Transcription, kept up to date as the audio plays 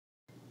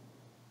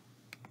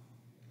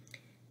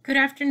Good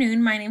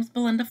afternoon. My name is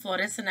Belinda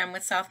Flores and I'm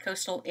with South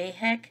Coastal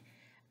AHEC.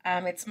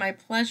 It's my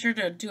pleasure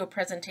to do a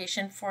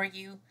presentation for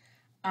you.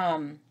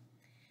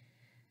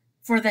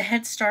 For the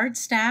Head Start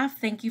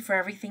staff, thank you for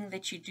everything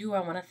that you do. I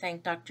want to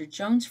thank Dr.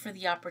 Jones for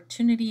the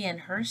opportunity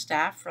and her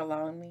staff for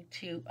allowing me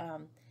to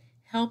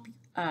help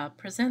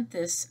present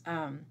this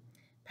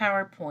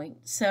PowerPoint.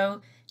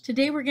 So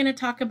today we're going to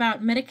talk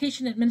about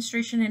medication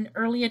administration in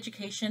early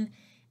education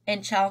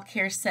and child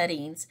care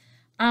settings.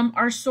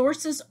 Our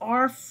sources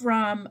are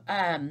from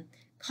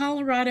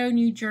Colorado,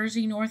 New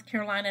Jersey, North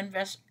Carolina,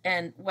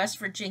 and West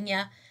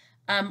Virginia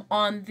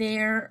on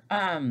their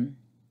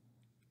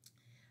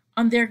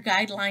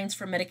guidelines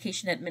for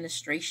medication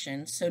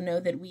administration. So know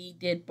that we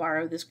did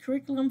borrow this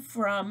curriculum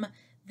from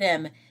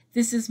them.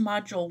 This is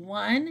Module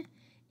 1.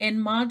 In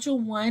Module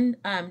 1,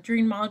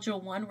 during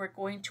Module 1, we're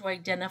going to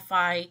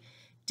identify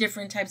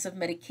different types of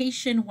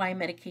medication, why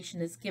medication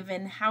is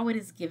given, how it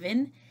is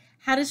given,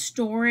 how to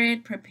store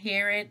it,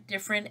 prepare it,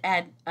 different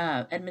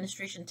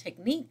administration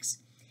techniques,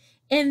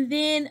 and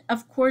then,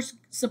 of course,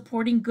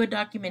 supporting good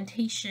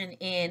documentation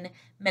in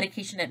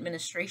medication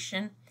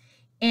administration,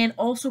 and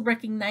also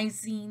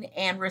recognizing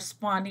and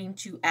responding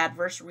to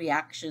adverse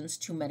reactions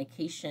to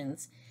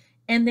medications,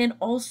 and then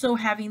also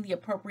having the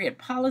appropriate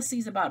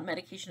policies about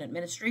medication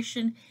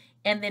administration,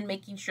 and then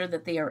making sure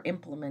that they are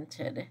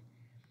implemented.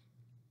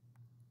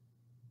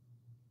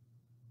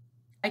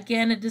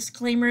 Again, a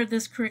disclaimer,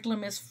 this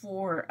curriculum is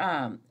for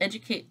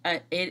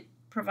it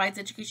provides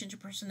education to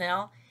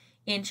personnel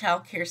in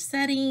child care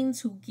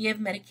settings who give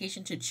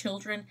medication to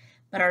children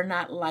but are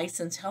not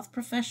licensed health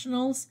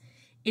professionals.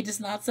 It does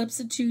not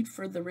substitute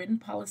for the written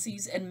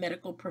policies and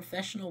medical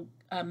professional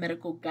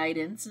medical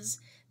guidances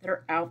that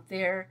are out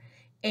there.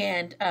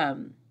 And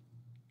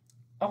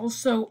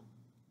also,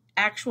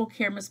 actual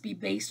care must be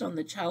based on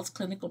the child's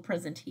clinical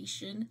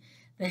presentation,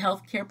 the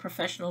healthcare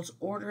professional's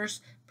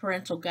orders,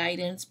 parental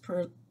guidance,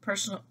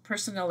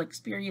 personnel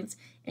experience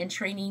and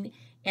training,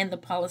 and the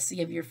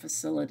policy of your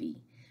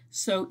facility.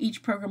 So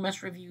each program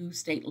must review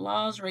state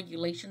laws,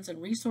 regulations,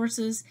 and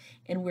resources,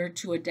 and we're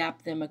to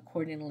adapt them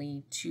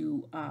accordingly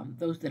to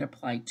those that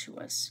apply to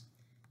us.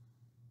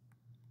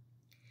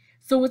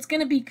 So what's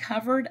going to be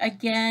covered,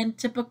 again,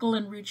 typical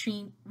and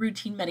routine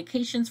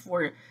medications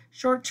for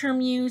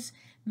short-term use,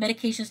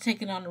 medications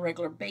taken on a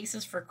regular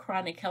basis for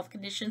chronic health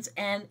conditions,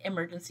 and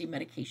emergency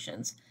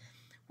medications.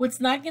 What's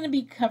not going to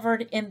be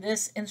covered in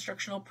this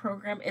instructional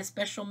program is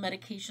special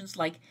medications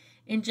like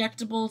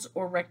injectables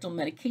or rectal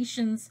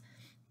medications,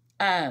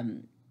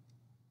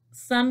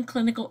 some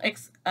clinical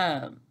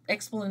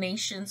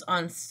explanations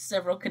on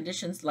several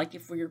conditions, like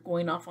if we're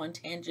going off on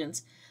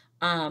tangents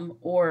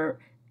or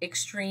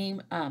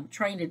extreme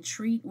trying to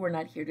treat. We're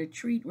not here to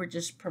treat. We're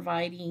just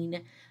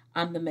providing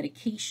the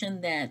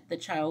medication that the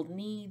child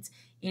needs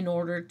in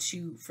order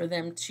for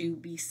them to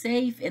be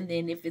safe. And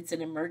then if it's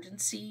an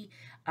emergency,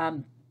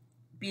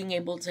 being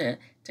able to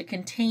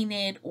contain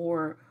it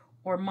or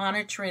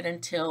monitor it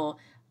until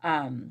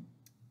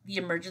the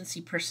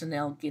emergency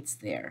personnel gets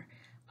there.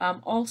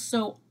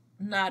 Also,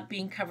 not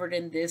being covered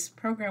in this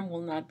program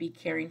will not be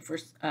caring for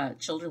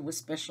children with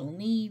special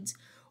needs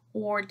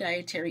or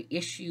dietary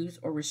issues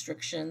or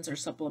restrictions or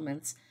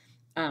supplements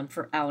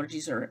for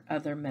allergies or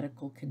other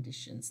medical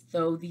conditions.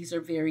 Though these are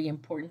very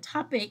important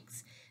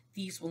topics,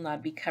 these will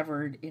not be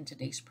covered in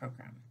today's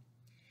program.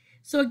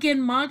 So again,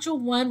 Module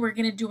 1, we're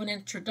going to do an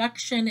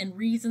introduction and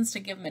reasons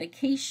to give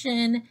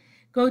medication,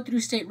 go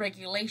through state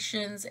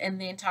regulations, and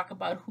then talk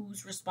about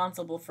who's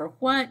responsible for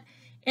what,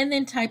 and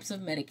then types of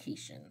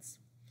medications.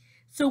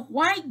 So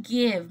why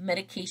give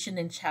medication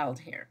in child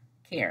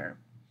care?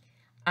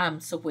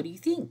 So what do you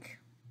think?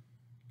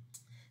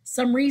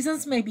 Some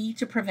reasons may be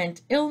to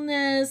prevent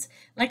illness,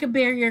 like a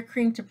barrier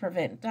cream to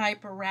prevent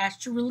diaper rash,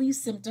 to relieve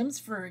symptoms.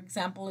 For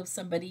example, if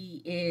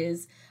somebody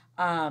is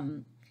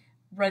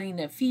running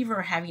a fever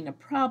or having a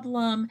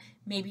problem,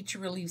 maybe to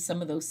relieve some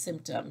of those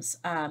symptoms,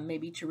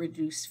 maybe to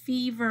reduce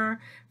fever.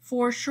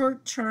 For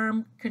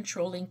short-term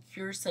controlling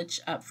cures,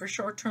 such for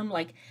short-term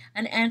like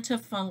an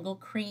antifungal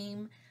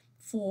cream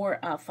for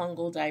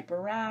fungal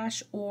diaper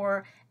rash,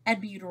 or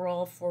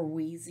albuterol for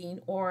wheezing,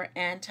 or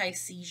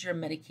anti-seizure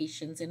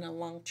medications in a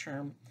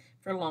long-term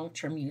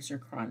use or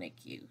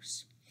chronic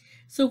use.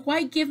 So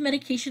why give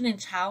medication in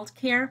child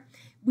care?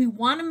 We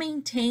want to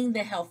maintain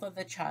the health of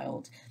the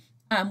child.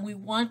 We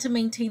want to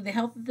maintain the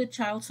health of the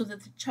child so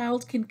that the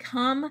child can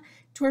come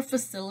to our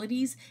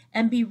facilities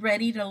and be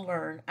ready to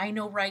learn. I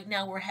know right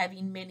now we're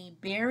having many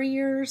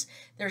barriers.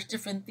 There's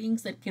different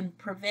things that can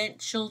prevent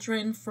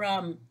children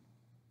from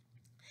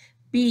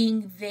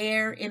being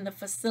there in the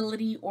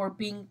facility or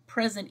being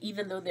present,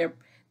 even though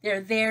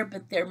they're there,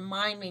 but their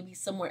mind may be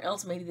somewhere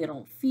else. Maybe they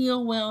don't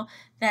feel well,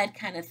 that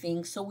kind of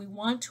thing. So we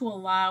want to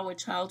allow a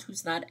child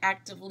who's not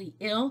actively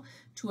ill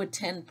to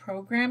attend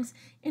programs.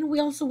 And we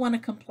also want to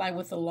comply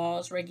with the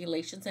laws,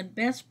 regulations, and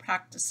best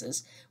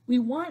practices. We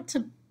want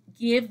to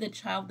give the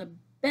child the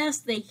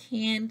best they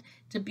can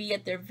to be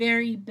at their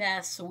very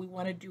best. So we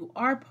want to do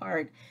our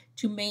part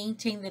to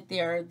maintain that they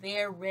are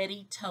there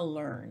ready to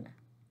learn.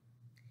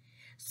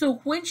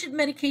 So when should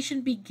medication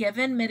be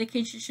given?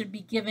 Medication should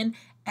be given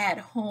at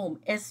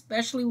home,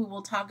 especially we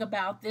will talk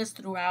about this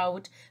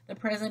throughout the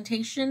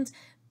presentations.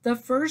 The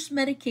first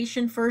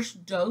medication,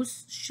 first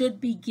dose should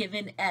be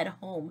given at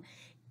home.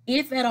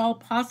 If at all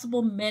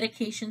possible,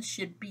 medications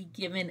should be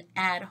given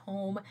at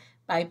home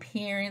by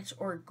parents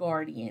or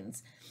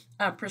guardians.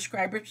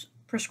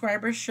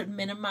 Prescribers should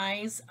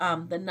minimize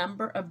the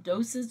number of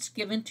doses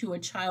given to a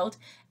child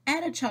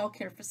at a child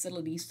care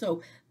facility.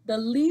 So the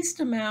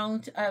least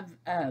amount of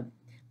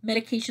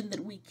medication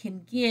that we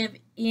can give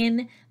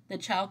in the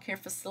child care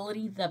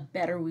facility, the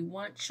better. We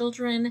want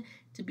children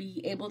to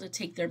be able to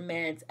take their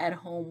meds at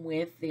home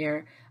with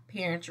their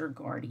parents or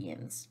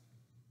guardians.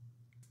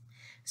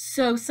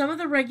 So some of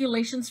the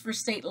regulations for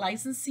state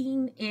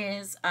licensing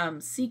is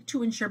seek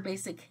to ensure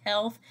basic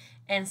health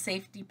and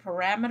safety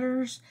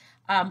parameters,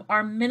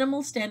 are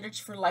minimal standards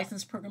for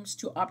license programs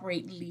to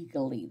operate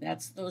legally.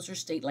 Those are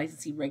state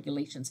licensing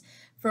regulations.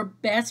 For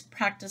best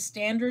practice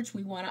standards,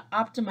 we want to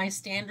optimize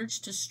standards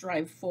to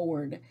strive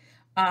forward.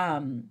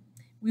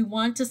 We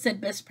want to set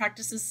best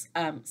practices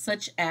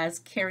such as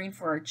caring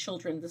for our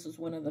children. This is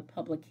one of the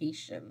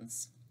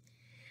publications.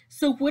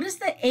 So what does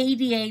the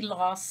ADA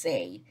law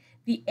say?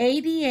 The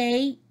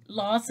ADA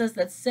law says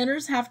that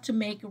centers have to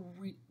make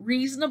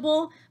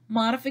reasonable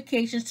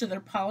modifications to their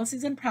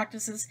policies and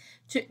practices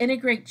to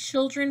integrate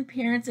children,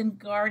 parents, and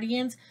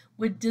guardians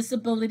with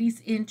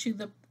disabilities into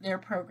their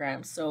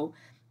programs. So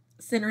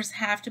centers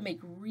have to make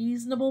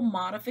reasonable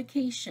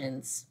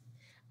modifications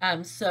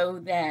so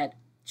that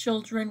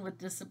children with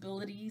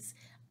disabilities,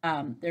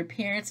 their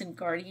parents and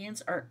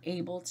guardians are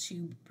able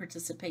to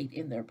participate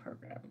in their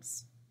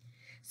programs.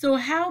 So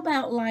how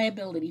about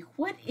liability?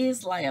 What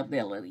is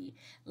liability?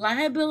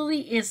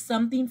 Liability is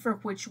something for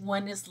which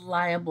one is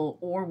liable,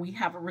 or we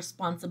have a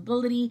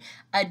responsibility,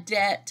 a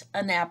debt,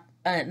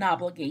 an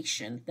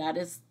obligation. That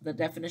is the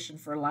definition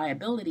for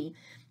liability.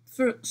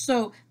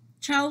 So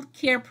child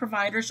care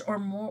providers are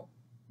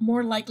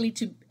more likely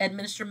to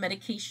administer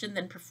medication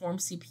than perform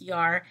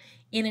CPR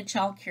in a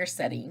child care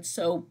setting.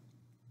 So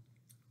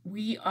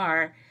we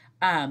are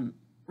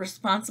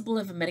responsible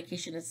if a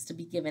medication is to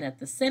be given at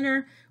the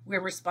center.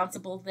 We're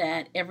responsible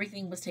that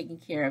everything was taken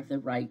care of, the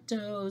right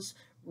dose,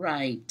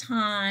 right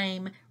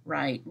time,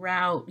 right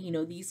route,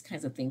 these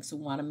kinds of things. So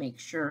we want to make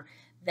sure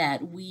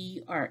that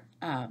we are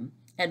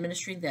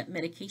administering that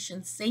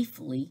medication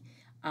safely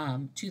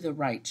to the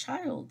right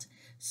child.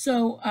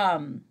 So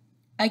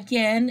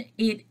again,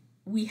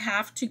 we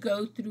have to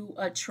go through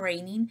a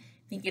training.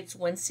 I think it's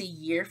once a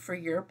year for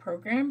your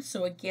program.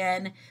 So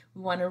again,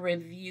 we want to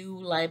review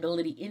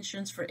liability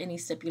insurance for any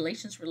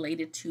stipulations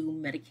related to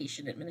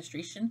medication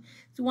administration.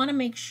 So we want to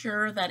make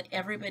sure that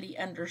everybody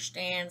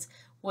understands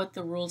what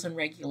the rules and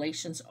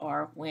regulations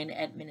are when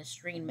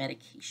administering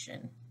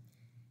medication.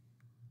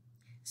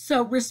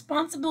 So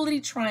responsibility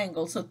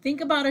triangle. So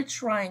think about a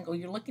triangle.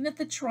 You're looking at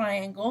the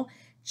triangle,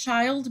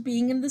 child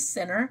being in the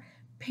center,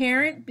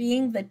 parent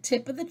being the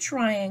tip of the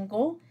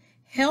triangle,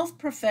 health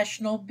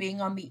professional being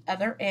on the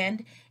other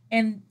end,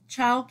 and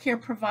child care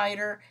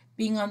provider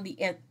being on the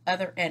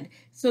other end.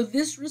 So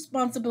this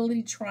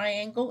responsibility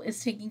triangle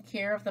is taking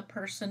care of the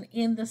person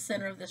in the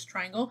center of this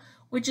triangle,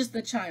 which is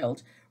the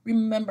child.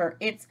 Remember,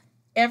 it's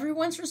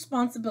everyone's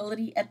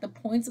responsibility at the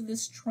points of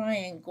this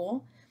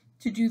triangle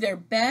to do their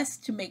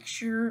best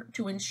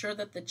to ensure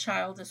that the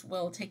child is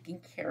well taken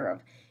care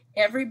of.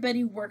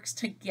 Everybody works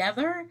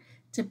together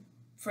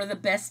for the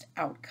best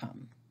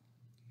outcome.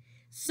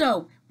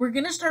 So we're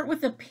going to start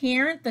with the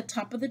parent, the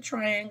top of the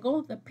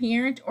triangle, the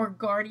parent or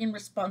guardian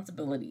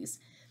responsibilities.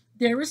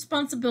 Their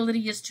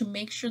responsibility is to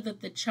make sure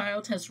that the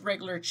child has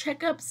regular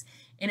checkups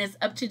and is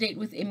up to date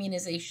with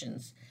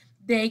immunizations.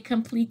 They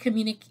complete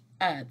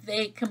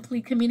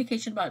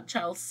communication about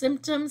child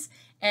symptoms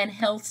and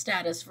health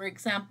status. For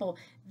example,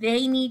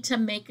 they need to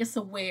make us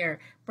aware.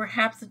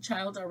 Perhaps the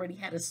child already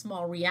had a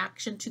small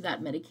reaction to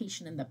that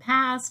medication in the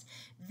past.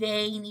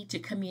 They need to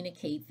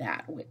communicate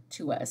that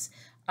to us.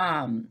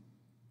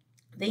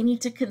 They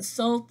need to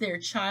consult their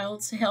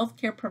child's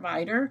healthcare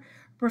provider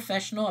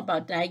professional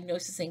about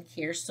diagnosis and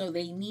care. So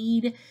they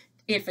need,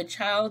 if a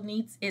child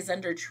is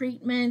under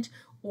treatment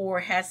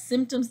or has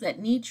symptoms that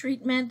need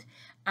treatment,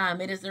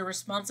 it is their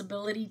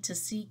responsibility to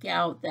seek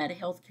out that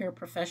healthcare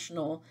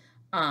professional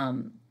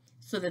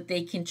so that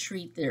they can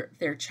treat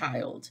their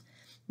child.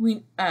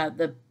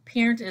 The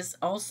parent is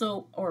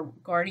also, or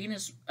guardian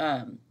is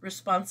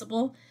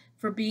responsible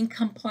for being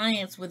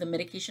compliant with the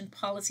medication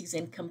policies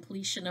and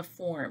completion of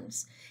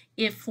forms.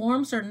 If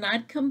forms are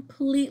not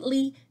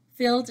completely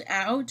filled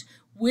out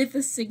with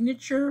a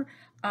signature,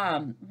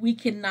 we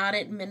cannot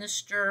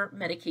administer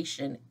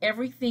medication.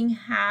 Everything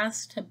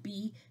has to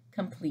be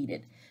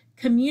completed.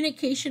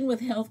 Communication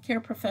with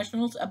healthcare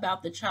professionals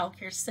about the child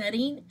care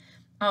setting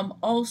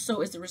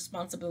also is the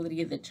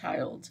responsibility of the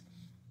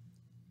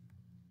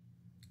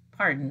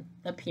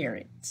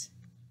parent.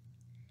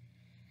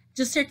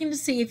 Just checking to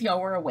see if y'all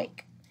were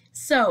awake.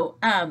 So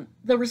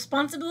the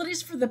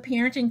responsibilities for the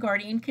parent and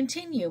guardian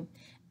continue.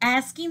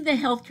 Asking the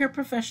healthcare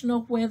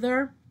professional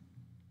whether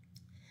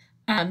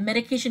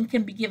Medication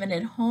can be given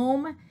at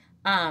home,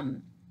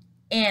 um,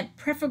 and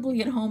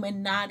preferably at home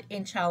and not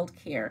in child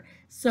care.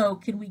 So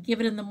can we give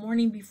it in the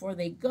morning before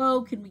they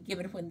go? Can we give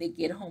it when they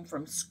get home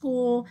from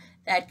school?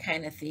 That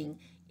kind of thing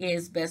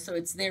is best. So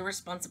it's their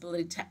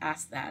responsibility to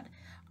ask that.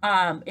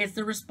 It's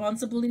the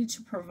responsibility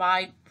to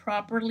provide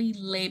properly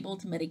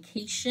labeled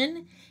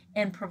medication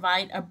and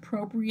provide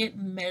appropriate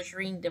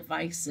measuring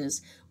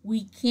devices.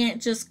 We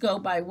can't just go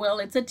by, well,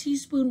 it's a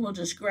teaspoon, we'll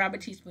just grab a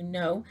teaspoon.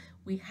 No,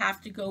 we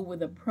have to go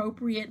with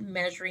appropriate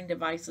measuring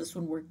devices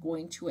when we're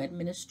going to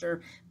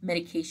administer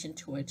medication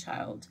to a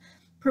child.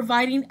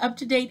 Providing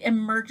up-to-date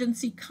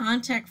emergency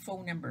contact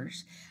phone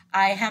numbers.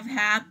 I have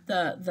had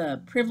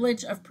the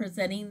privilege of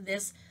presenting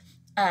this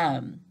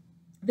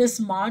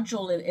this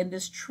module and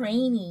this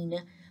training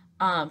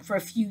for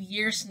a few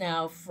years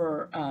now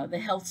for the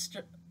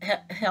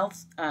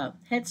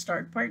Head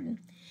Start, pardon.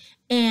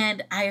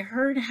 And I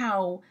heard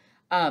how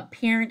a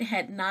parent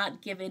had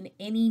not given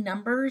any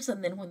numbers,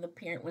 and then when the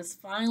parent was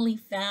finally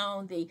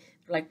found, they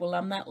were like, well,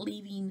 I'm not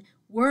leaving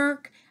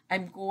work,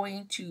 I'm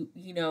going to,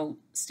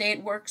 stay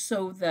at work.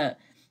 So the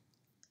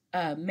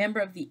member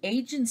of the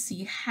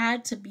agency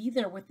had to be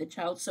there with the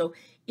child. So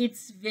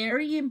it's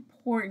very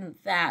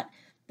important that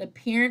the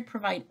parent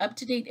provide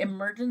up-to-date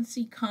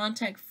emergency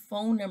contact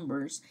phone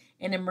numbers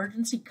and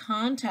emergency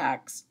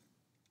contacts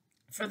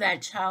for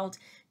that child,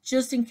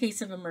 just in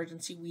case of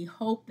emergency. We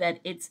hope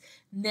that we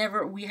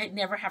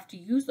never have to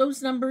use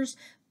those numbers,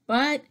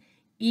 but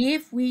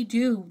if we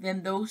do,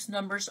 then those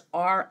numbers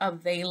are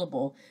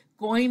available.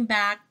 Going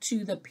back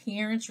to the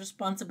parent's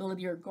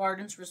responsibility or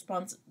guardian's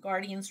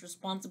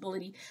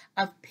responsibility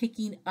of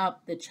picking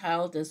up the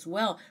child as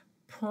well.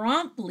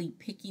 Promptly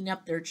picking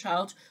up their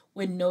child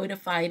when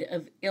notified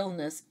of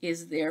illness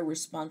is their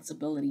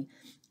responsibility.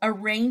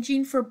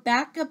 Arranging for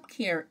backup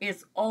care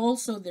is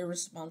also their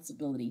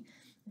responsibility.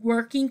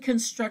 Working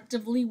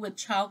constructively with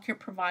child care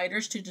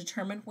providers to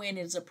determine when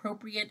it is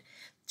appropriate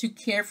to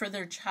care for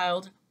their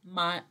child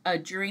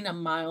during a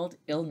mild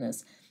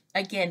illness.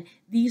 Again,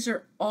 these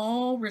are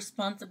all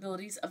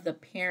responsibilities of the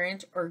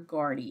parent or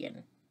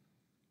guardian.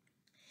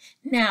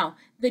 Now,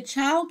 the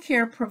child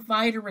care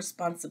provider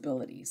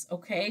responsibilities,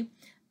 okay?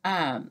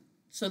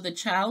 So the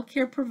child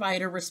care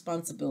provider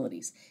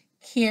responsibilities.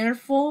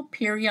 Careful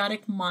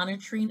periodic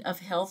monitoring of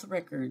health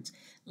records,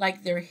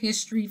 like their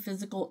history,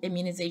 physical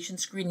immunization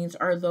screenings,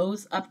 are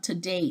those up to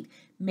date?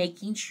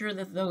 Making sure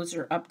that those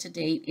are up to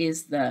date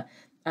is the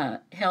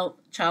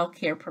child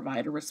care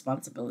provider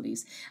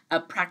responsibilities.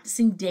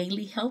 Practicing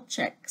daily health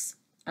checks,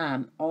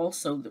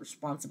 also the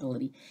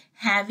responsibility.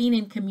 Having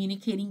and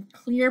communicating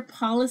clear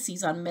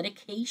policies on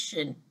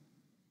medication,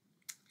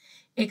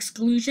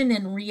 exclusion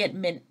and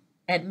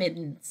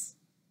readmittance.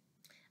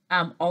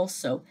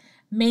 Also,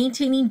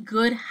 maintaining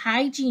good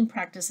hygiene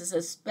practices,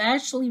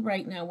 especially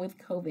right now with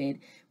COVID.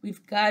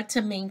 We've got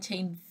to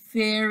maintain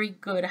very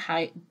good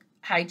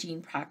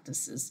hygiene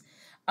practices.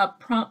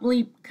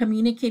 Promptly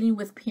communicating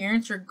with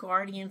parents or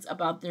guardians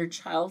about their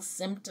child's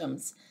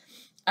symptoms.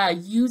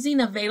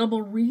 Using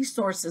available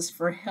resources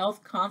for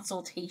health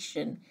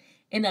consultation,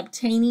 and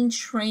obtaining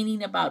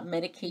training about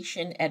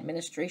medication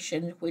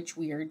administration, which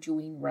we are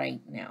doing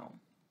right now.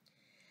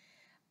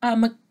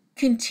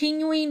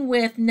 Continuing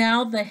with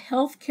now the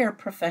healthcare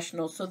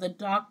professional, so the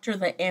doctor,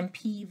 the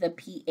MP, the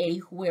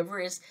PA, whoever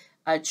is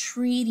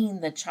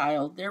treating the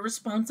child, their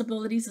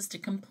responsibilities is to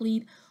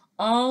complete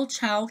all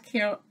child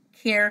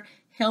care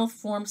health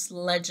forms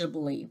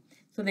legibly.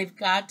 So they've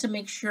got to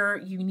make sure,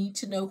 you need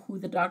to know who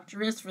the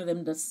doctor is for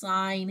them to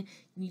sign.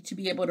 You need to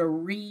be able to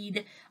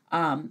read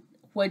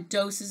what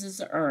doses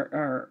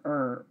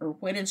or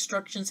what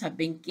instructions have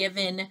been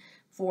given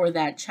for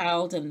that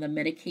child and the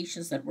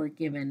medications that were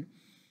given.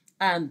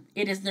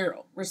 It is their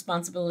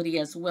responsibility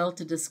as well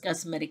to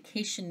discuss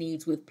medication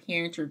needs with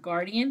parent or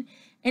guardian,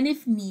 and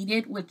if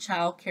needed, with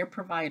child care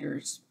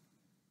providers,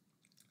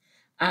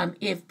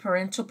 if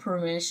parental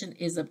permission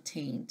is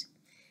obtained.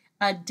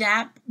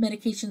 Adapt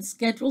medication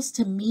schedules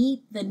to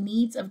meet the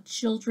needs of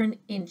children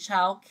in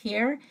child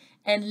care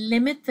and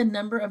limit the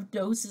number of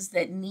doses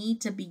that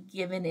need to be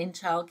given in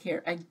child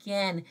care.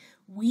 Again,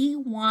 we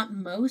want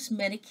most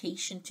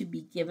medication to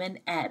be given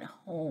at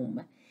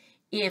home.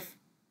 If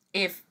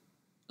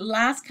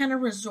last kind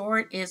of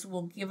resort is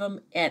we'll give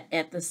them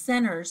at the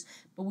centers,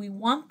 but we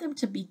want them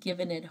to be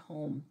given at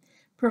home.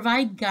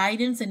 Provide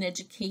guidance and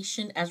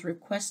education as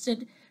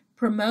requested.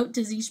 Promote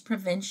disease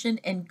prevention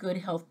and good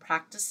health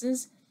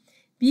practices.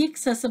 Be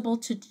accessible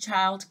to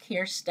child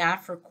care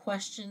staff for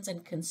questions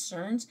and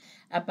concerns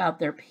about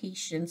their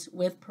patients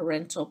with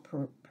parental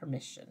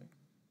permission.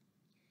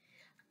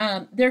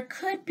 There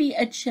could be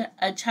a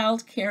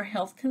child care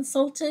health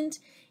consultant.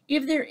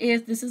 If there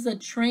is, this is a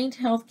trained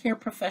healthcare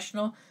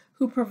professional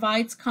who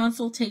provides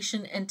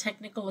consultation and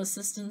technical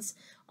assistance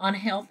on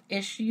health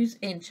issues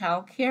in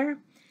child care.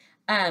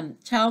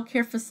 Child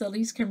care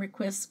facilities can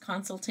request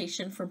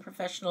consultation from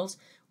professionals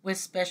with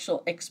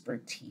special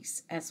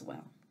expertise as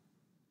well.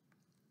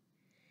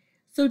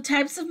 So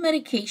types of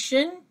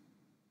medication.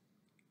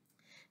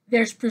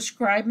 There's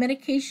prescribed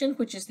medication,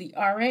 which is the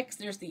RX.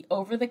 There's the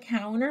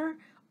over-the-counter,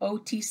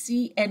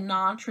 OTC, and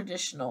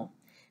non-traditional.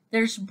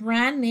 There's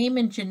brand name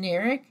and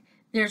generic.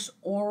 There's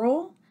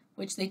oral,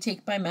 which they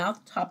take by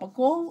mouth,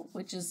 topical,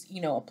 which is,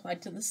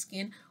 applied to the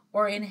skin,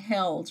 or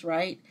inhaled,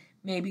 right?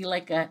 Maybe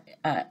like a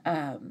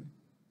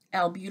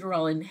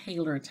albuterol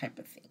inhaler type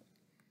of thing.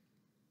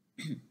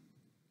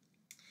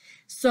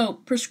 So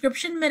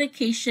prescription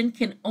medication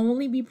can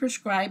only be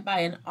prescribed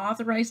by an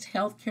authorized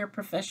healthcare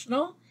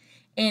professional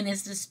and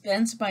is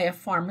dispensed by a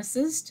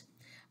pharmacist.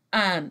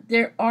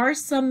 There are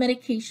some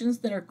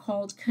medications that are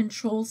called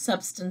controlled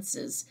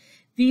substances.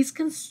 These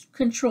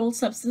controlled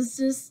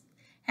substances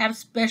have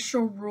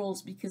special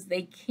rules because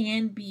they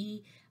can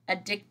be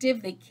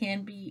addictive. They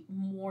can be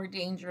more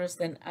dangerous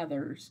than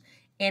others,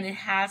 and it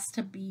has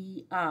to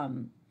be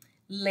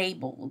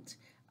labeled.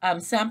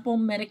 Sample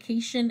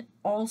medication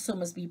also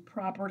must be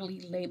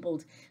properly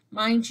labeled.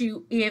 Mind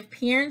you, if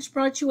parents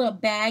brought you a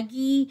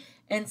baggie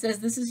and says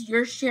this is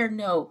your share,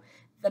 no.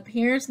 The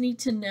parents need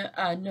to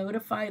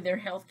notify their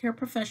healthcare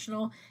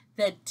professional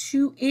that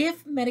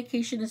if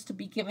medication is to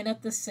be given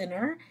at the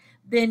center,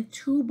 then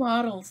 2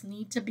 bottles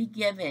need to be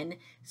given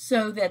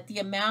so that the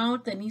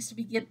amount that needs to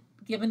be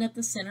given at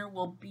the center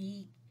will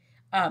be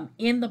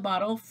in the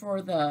bottle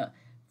for the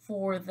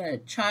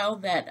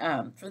child that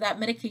for that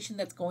medication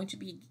that's going to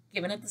be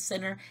given at the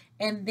center,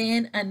 and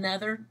then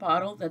another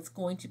bottle that's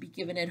going to be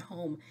given at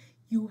home.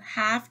 You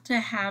have to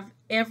have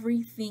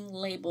everything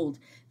labeled.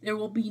 There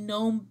will be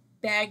no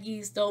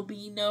baggies. There'll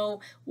be no,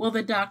 well,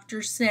 the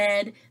doctor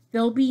said.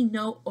 There'll be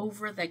no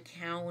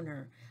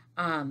over-the-counter.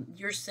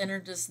 Your center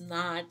does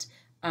not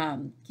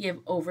give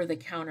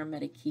over-the-counter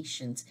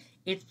medications.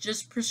 It's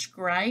just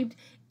prescribed.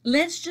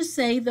 Let's just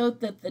say, though,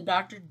 that the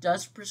doctor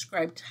does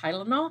prescribe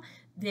Tylenol,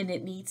 then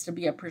it needs to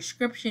be a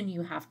prescription.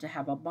 You have to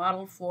have a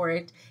bottle for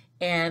it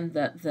and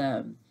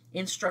the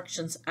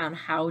instructions on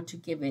how to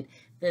give it.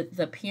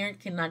 The parent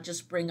cannot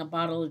just bring a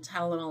bottle of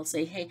Tylenol and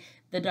say, hey,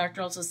 the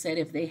doctor also said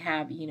if they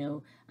have,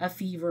 a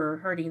fever or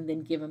hurting,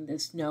 then give them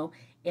this. No,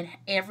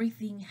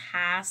 everything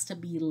has to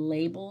be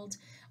labeled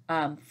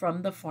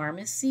from the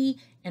pharmacy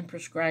and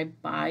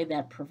prescribed by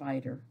that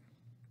provider.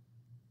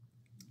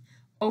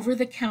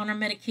 Over-the-counter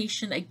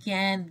medication,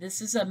 again,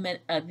 these are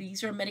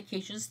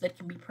medications that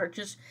can be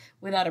purchased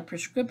without a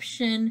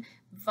prescription.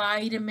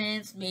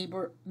 Vitamins,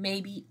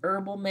 maybe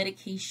herbal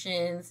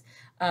medications,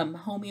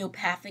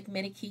 homeopathic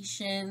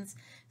medications,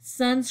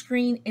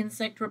 sunscreen,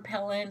 insect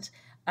repellent,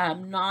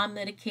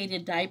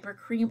 non-medicated diaper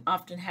cream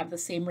often have the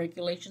same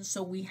regulations.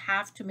 So we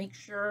have to make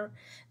sure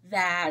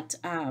that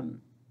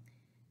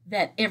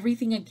that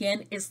everything,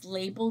 again, is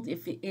labeled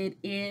if it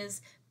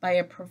is by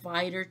a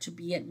provider to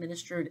be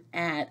administered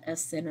at a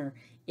center.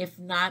 If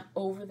not,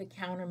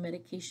 over-the-counter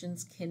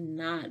medications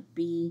cannot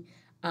be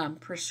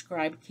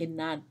prescribed,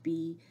 cannot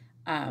be,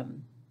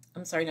 I'm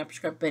sorry, not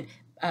prescribed, but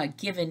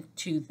given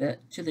to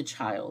the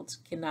child.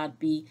 Cannot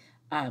be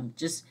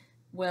just,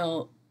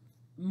 well,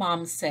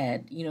 mom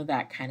said,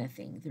 that kind of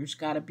thing. There's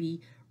got to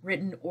be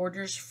written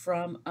orders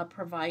from a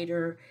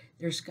provider.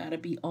 There's got to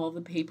be all the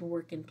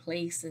paperwork in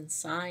place and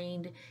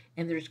signed,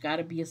 and there's got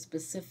to be a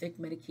specific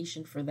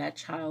medication for that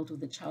child with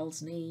the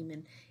child's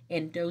name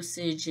and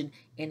dosage and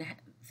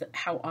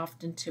how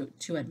often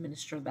to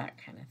administer that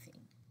kind of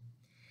thing.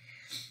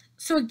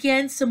 So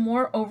again, some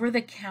more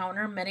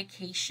over-the-counter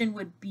medication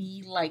would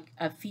be like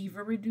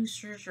fever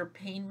reducers or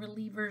pain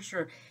relievers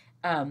or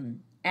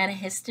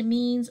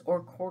antihistamines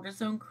or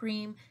cortisone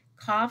cream,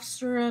 cough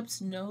syrups,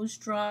 nose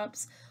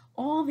drops,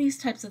 all these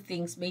types of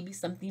things. Maybe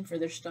something for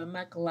their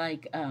stomach,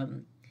 like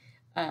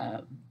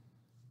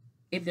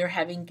if they're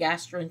having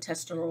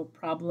gastrointestinal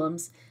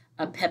problems,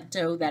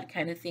 Pepto, that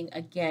kind of thing.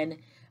 Again,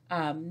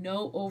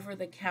 no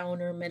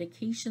over-the-counter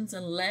medications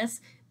unless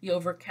the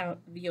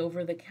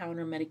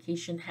over-the-counter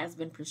medication has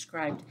been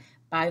prescribed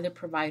by the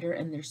provider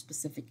and there's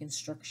specific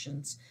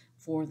instructions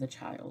for the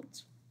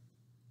child.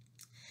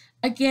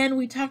 Again,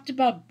 we talked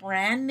about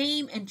brand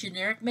name and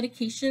generic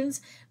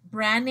medications.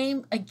 Brand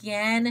name,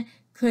 again,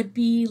 could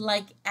be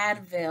like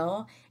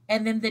Advil,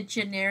 and then the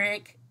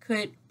generic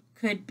could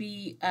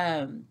be,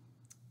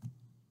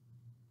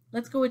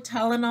 let's go with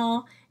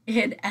Tylenol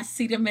and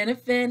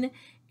acetaminophen,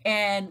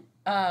 and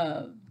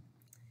Advil,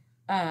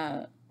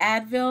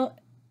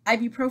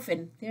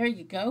 ibuprofen. There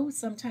you go.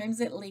 Sometimes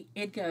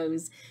it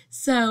goes.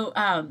 So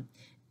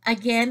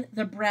again,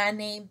 the brand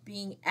name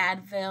being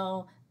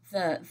Advil,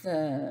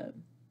 the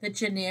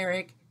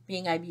generic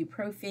being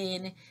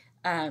ibuprofen,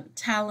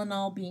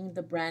 Tylenol being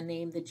the brand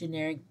name, the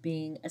generic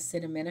being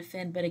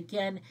acetaminophen. But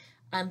again,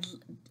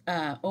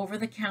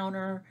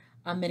 over-the-counter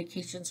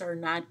medications are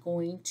not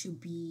going to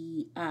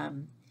be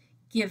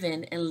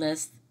given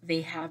unless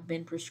they have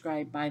been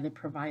prescribed by the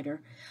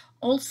provider.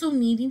 Also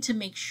needing to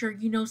make sure,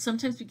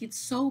 sometimes we get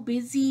so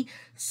busy,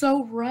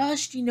 so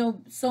rushed,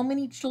 so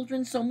many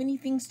children, so many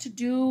things to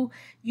do,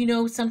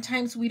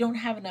 sometimes we don't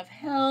have enough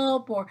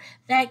help or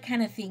that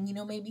kind of thing,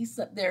 maybe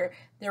they're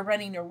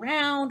running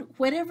around,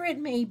 whatever it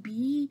may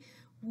be.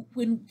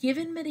 When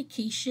given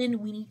medication,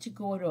 we need to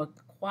go to a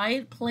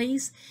quiet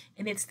place,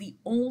 and it's the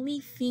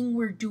only thing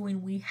we're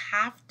doing. We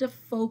have to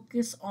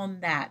focus on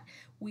that.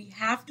 We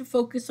have to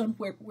focus on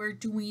what we're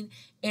doing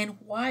and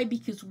why,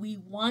 because we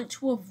want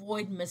to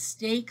avoid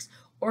mistakes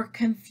or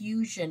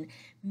confusion.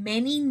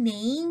 Many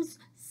names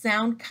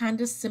sound kind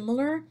of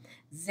similar.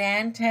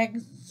 Zantac,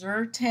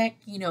 Zyrtec,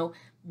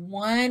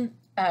 one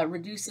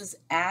reduces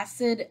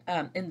acid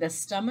in the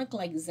stomach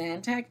like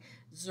Zantac.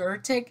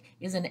 Zyrtec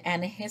is an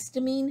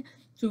antihistamine.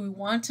 So we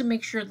want to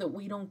make sure that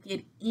we don't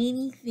get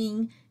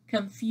anything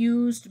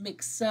confused,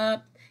 mix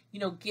up,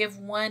 give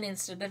one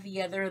instead of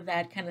the other,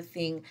 that kind of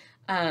thing.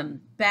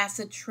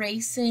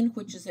 Bacitracin,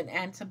 which is an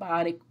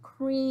antibiotic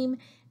cream.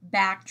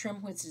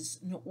 Bactrim, which is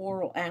an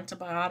oral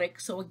antibiotic.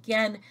 So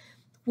again,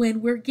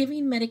 when we're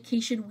giving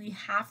medication, we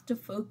have to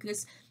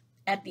focus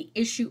at the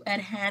issue at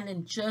hand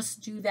and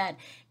just do that.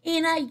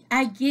 And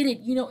I get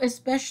it,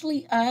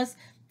 especially us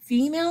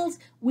females,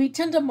 we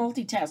tend to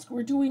multitask.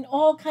 We're doing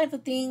all kinds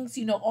of things,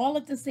 all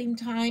at the same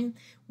time.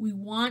 We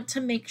want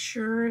to make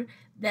sure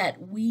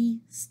that we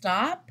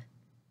stop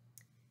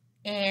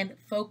and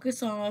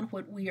focus on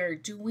what we are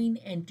doing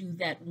and do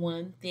that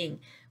one thing.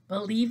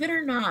 Believe it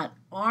or not,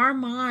 our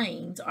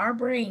minds, our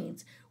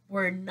brains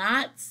were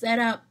not set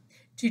up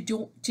to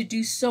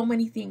do so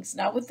many things.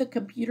 Now with the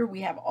computer,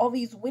 we have all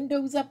these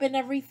windows up and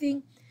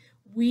everything.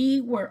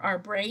 Our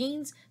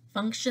brains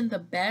function the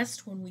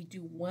best when we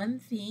do one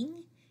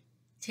thing,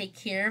 take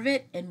care of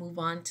it, and move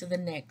on to the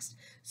next.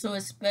 So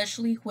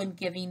especially when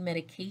giving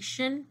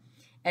medication,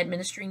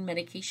 administering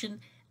medication,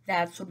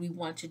 that's what we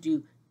want to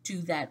do.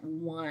 Do that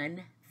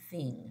one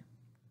thing.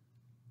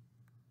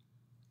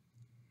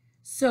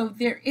 So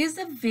there is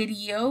a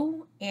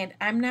video, and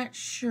I'm not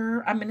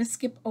sure. I'm going to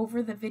skip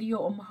over the video.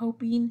 I'm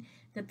hoping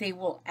that they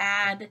will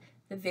add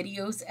the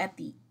videos at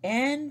the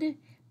end,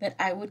 but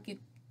I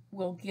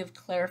will get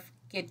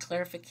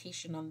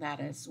clarification on that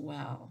as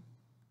well.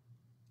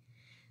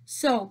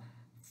 So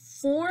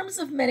forms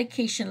of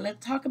medication.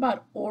 Let's talk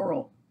about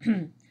oral.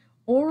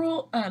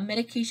 Oral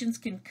medications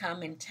can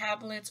come in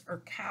tablets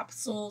or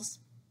capsules.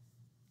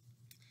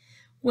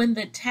 When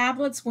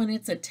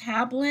it's a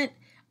tablet,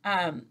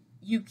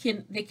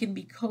 they can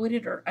be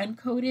coated or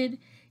uncoated.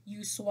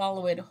 You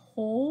swallow it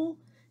whole.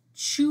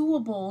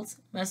 Chewables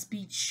must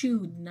be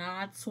chewed,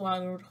 not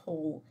swallowed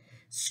whole.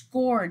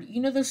 Scored,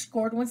 the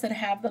scored ones that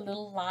have the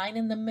little line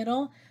in the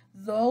middle,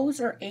 those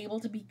are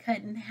able to be cut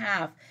in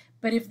half.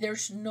 But if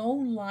there's no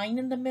line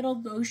in the middle,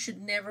 those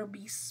should never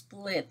be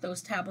split.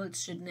 Those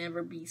tablets should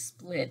never be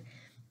split.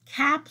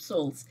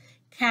 Capsules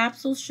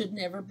should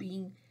never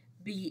be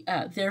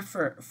there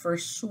for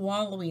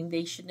swallowing.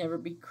 They should never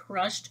be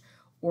crushed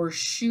or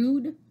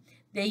chewed.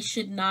 They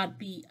should not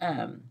be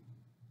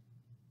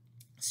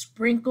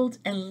sprinkled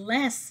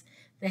unless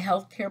the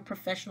healthcare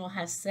professional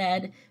has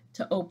said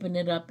to open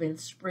it up and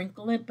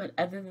sprinkle it. But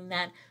other than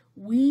that,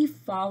 we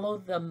follow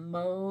the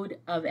mode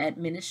of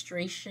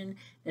administration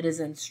that is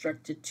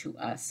instructed to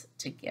us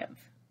to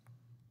give.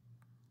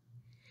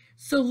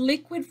 So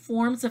liquid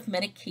forms of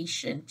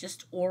medication,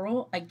 just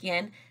oral,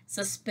 again,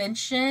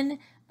 suspension,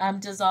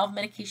 dissolved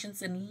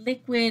medications in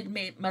liquid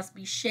must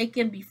be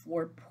shaken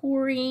before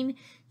pouring,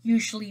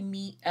 usually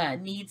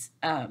needs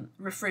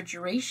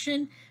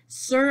refrigeration.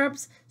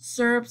 Syrups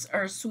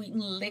are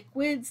sweetened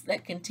liquids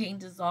that contain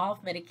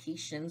dissolved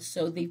medications.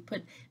 So they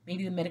put,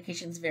 maybe the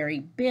medication's very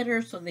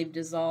bitter, so they've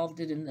dissolved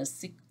it in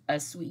a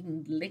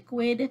sweetened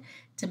liquid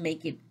to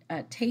make it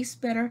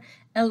taste better.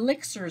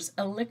 Elixirs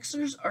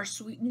are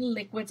sweetened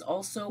liquids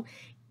also,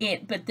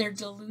 but they're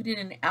diluted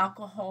in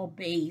alcohol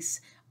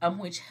base,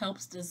 which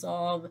helps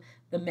dissolve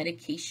the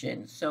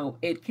medication. So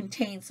it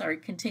contains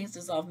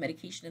dissolved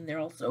medication in there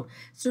also.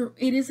 So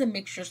it is a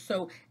mixture.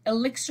 So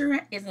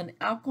elixir is an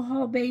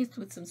alcohol base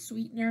with some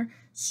sweetener.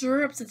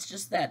 Syrups, it's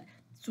just that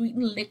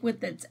sweetened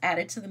liquid that's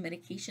added to the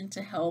medication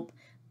to help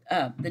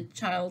the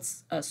child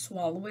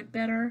swallow it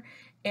better.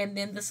 And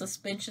then the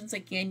suspensions,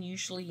 again,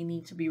 usually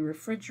need to be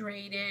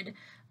refrigerated,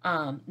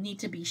 need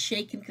to be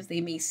shaken because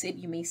you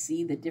may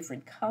see the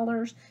different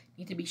colors,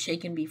 need to be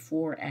shaken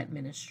before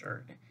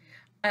administered.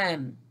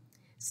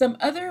 Some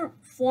other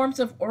forms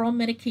of oral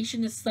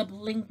medication is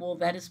sublingual,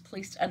 that is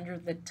placed under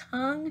the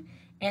tongue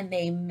and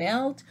they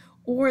melt,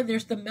 or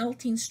there's the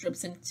melting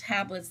strips and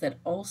tablets that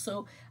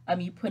also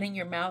you put in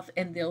your mouth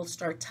and they'll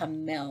start to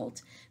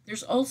melt.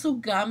 There's also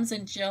gums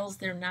and gels.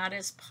 They're not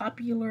as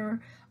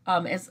popular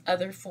as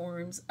other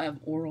forms of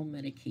oral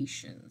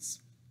medications.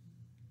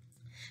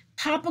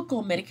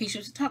 Topical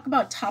medications, to talk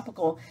about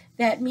topical,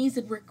 that means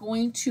that we're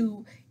going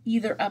to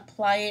either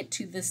apply it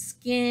to the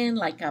skin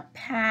like a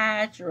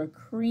patch or a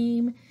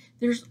cream.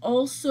 There's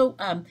also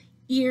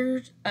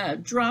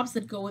drops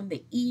that go in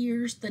the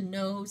ears, the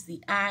nose,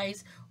 the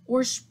eyes,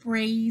 or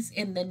sprays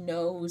in the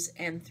nose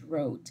and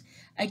throat.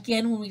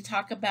 Again, when we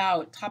talk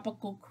about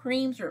topical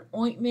creams or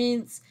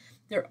ointments,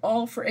 they're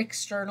all for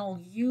external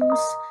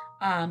use.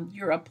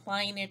 You're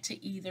applying it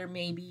to either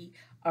maybe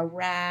a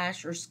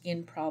rash or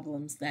skin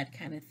problems, that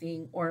kind of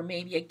thing. Or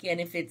maybe, again,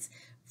 if it's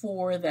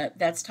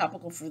that's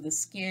topical for the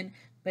skin,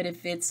 but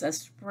if it's a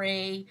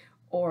spray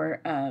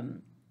or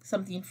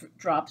something for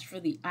drops for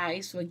the eye.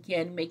 So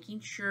again,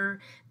 making sure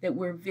that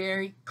we're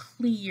very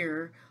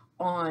clear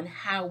on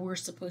how we're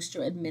supposed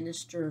to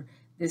administer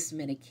this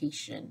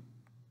medication.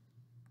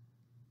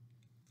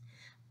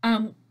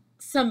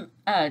 Some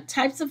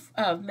types of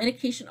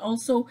medication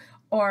also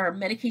are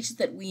medications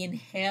that we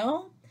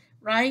inhale,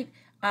 right?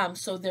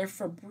 So they're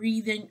for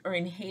breathing or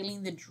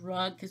inhaling the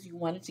drug because you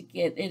wanted to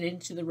get it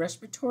into the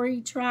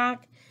respiratory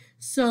tract.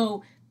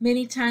 So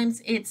many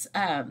times it's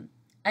an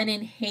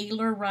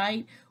inhaler,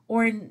 right?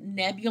 Or a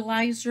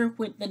nebulizer.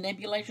 With the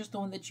nebulizer is the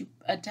one that you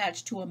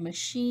attach to a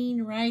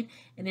machine, right?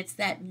 And it's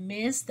that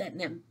mist, that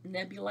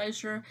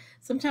nebulizer.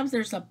 Sometimes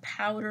there's a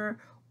powder,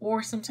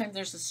 or sometimes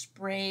there's a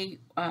spray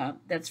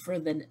that's for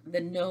the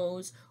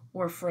nose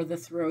or for the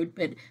throat.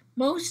 But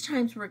most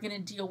times we're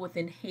going to deal with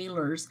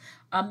inhalers.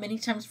 Many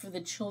times for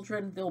the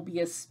children, there'll be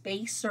a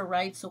spacer,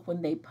 right? So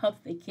when they puff,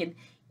 they can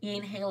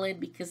inhale it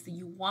because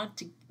you want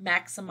to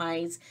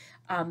maximize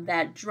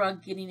that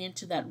drug getting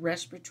into that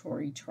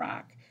respiratory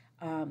tract.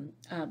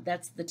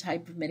 That's the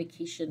type of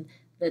medication,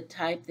 the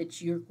type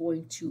that you're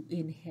going to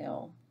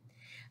inhale.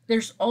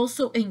 There's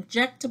also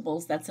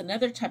injectables. That's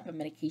another type of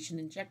medication,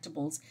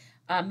 injectables.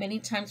 Many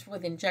times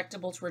with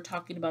injectables, we're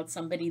talking about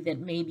somebody that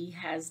maybe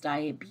has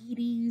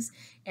diabetes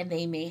and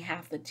they may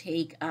have to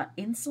take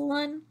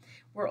insulin.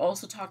 We're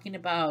also talking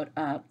about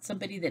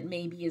somebody that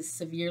maybe is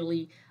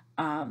severely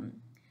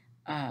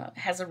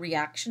has a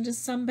reaction to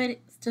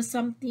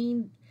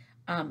something,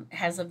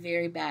 has a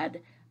very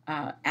bad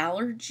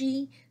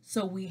allergy.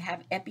 So we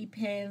have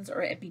EpiPens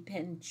or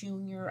EpiPen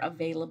Junior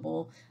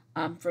available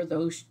for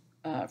those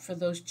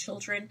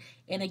children.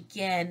 And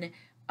again,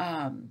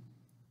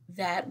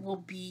 that will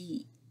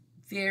be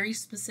very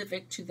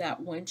specific to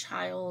that one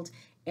child,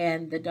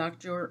 and the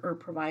doctor or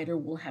provider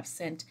will have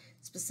sent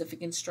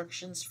specific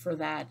instructions for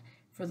that,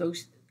 for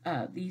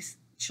these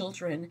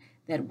children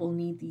that will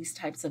need these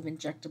types of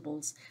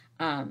injectables.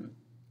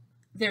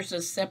 There's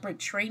a separate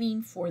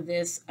training for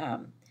this,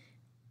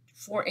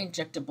 for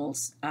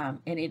injectables, and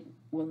it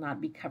will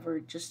not be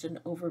covered, just an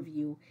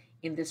overview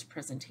in this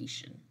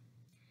presentation.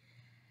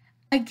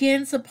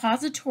 Again,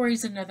 suppository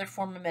is another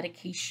form of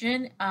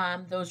medication.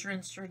 Those are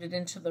inserted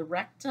into the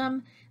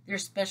rectum.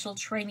 There's special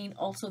training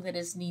also that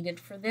is needed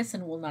for this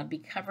and will not be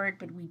covered,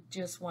 but we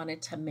just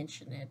wanted to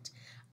mention it.